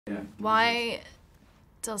Why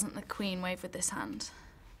doesn't the Queen wave with this hand?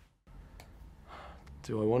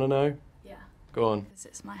 Do I want to know? Yeah. Go on. Because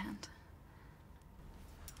it's my hand.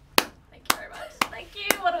 Thank you very much. Thank you.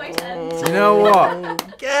 What a way to end. You know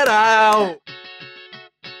what? Get out!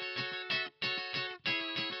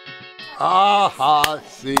 Aha,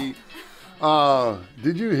 see.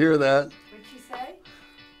 Did you hear that? What did she say?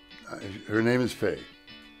 Her name is Fae.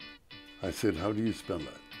 I said, how do you spell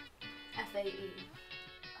that? F-A-E.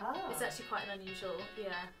 Oh. It's actually quite an unusual,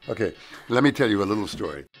 yeah. Okay, let me tell you a little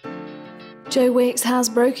story. Joe Wicks has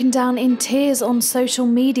broken down in tears on social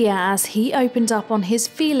media as he opened up on his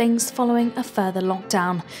feelings following a further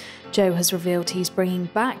lockdown. Joe has revealed he's bringing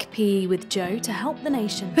back PE with Joe to help the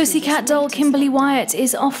nation. Pussycat doll Kimberly Wyatt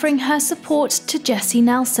is offering her support to Jessie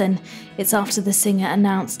Nelson. It's after the singer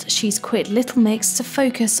announced she's quit Little Mix to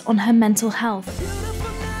focus on her mental health.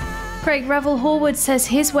 Craig Revel Horwood says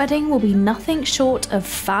his wedding will be nothing short of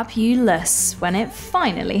fabulous when it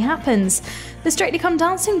finally happens. The Strictly Come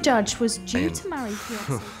Dancing judge was due to marry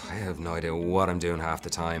fiancée. I have no idea what I'm doing half the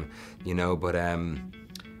time, you know, but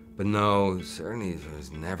no, certainly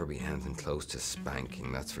there's never been anything close to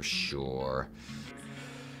spanking, that's for sure.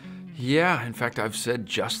 Yeah, in fact, I've said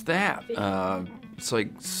just that. It's like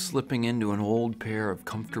slipping into an old pair of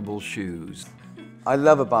comfortable shoes. I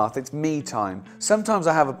love a bath, it's me time. Sometimes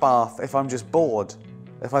I have a bath if I'm just bored.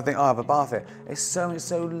 If I think, oh, I have a bath here. It's so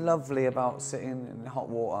lovely about sitting in hot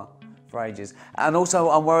water for ages. And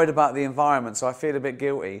also I'm worried about the environment, so I feel a bit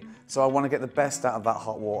guilty. So I want to get the best out of that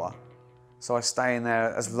hot water. So I stay in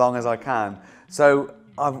there as long as I can. So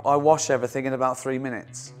I wash everything in about 3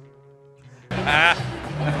 minutes.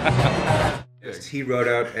 He wrote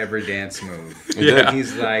out every dance move. Yeah.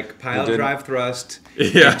 He's like pile drive thrust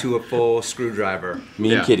Yeah. into a full screwdriver.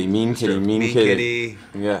 Mean kitty, mean kitty, mean kitty.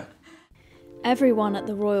 Yeah. Everyone at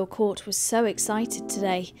the Royal Court was so excited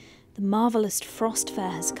today. The marvellous Frost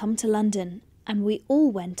Fair has come to London and we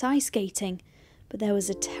all went ice skating. But there was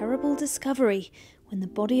a terrible discovery when the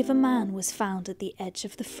body of a man was found at the edge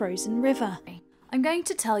of the frozen river. I'm going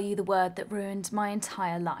to tell you the word that ruined my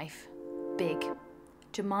entire life. Big.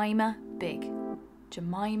 Jemima Big.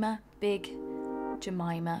 Jemima Big.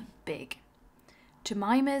 Jemima Big.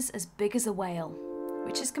 Jemima's as big as a whale,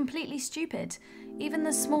 which is completely stupid. Even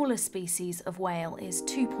the smallest species of whale is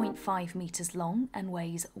 2.5 metres long and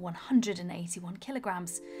weighs 181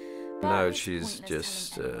 kilograms. No, she's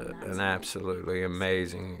just an absolutely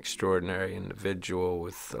amazing, extraordinary individual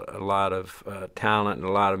with a lot of talent and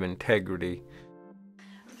a lot of integrity.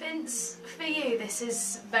 Vince, for you, this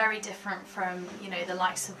is very different from, you know, the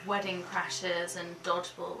likes of Wedding Crashers and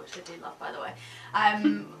Dodgeball, which I do love, by the way.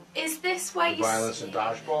 Is this where you... Violence and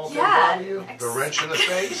dodgeball? Yeah. The wrench in the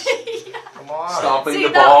face? Yeah. Come on. See,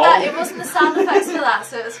 that, it wasn't the sound effects for that,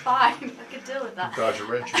 so it was fine. I could deal with that. You dodge a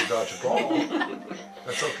wrench, you dodge a ball.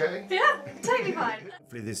 That's okay? Yeah, totally fine.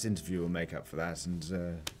 Hopefully this interview will make up for that and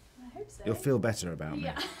I hope so. you'll feel better about me.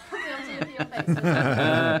 Yeah, I'll be able to look at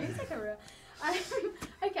your face.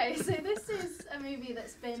 Okay, so this is a movie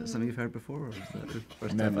that's been... Is that something you've heard before, or is that the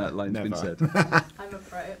first Never, time that line's never. been said? I'm a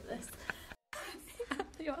pro at this.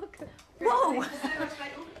 You're welcome. Whoa! Do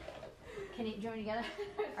you want me to get it?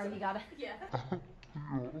 Or you got it? Yeah.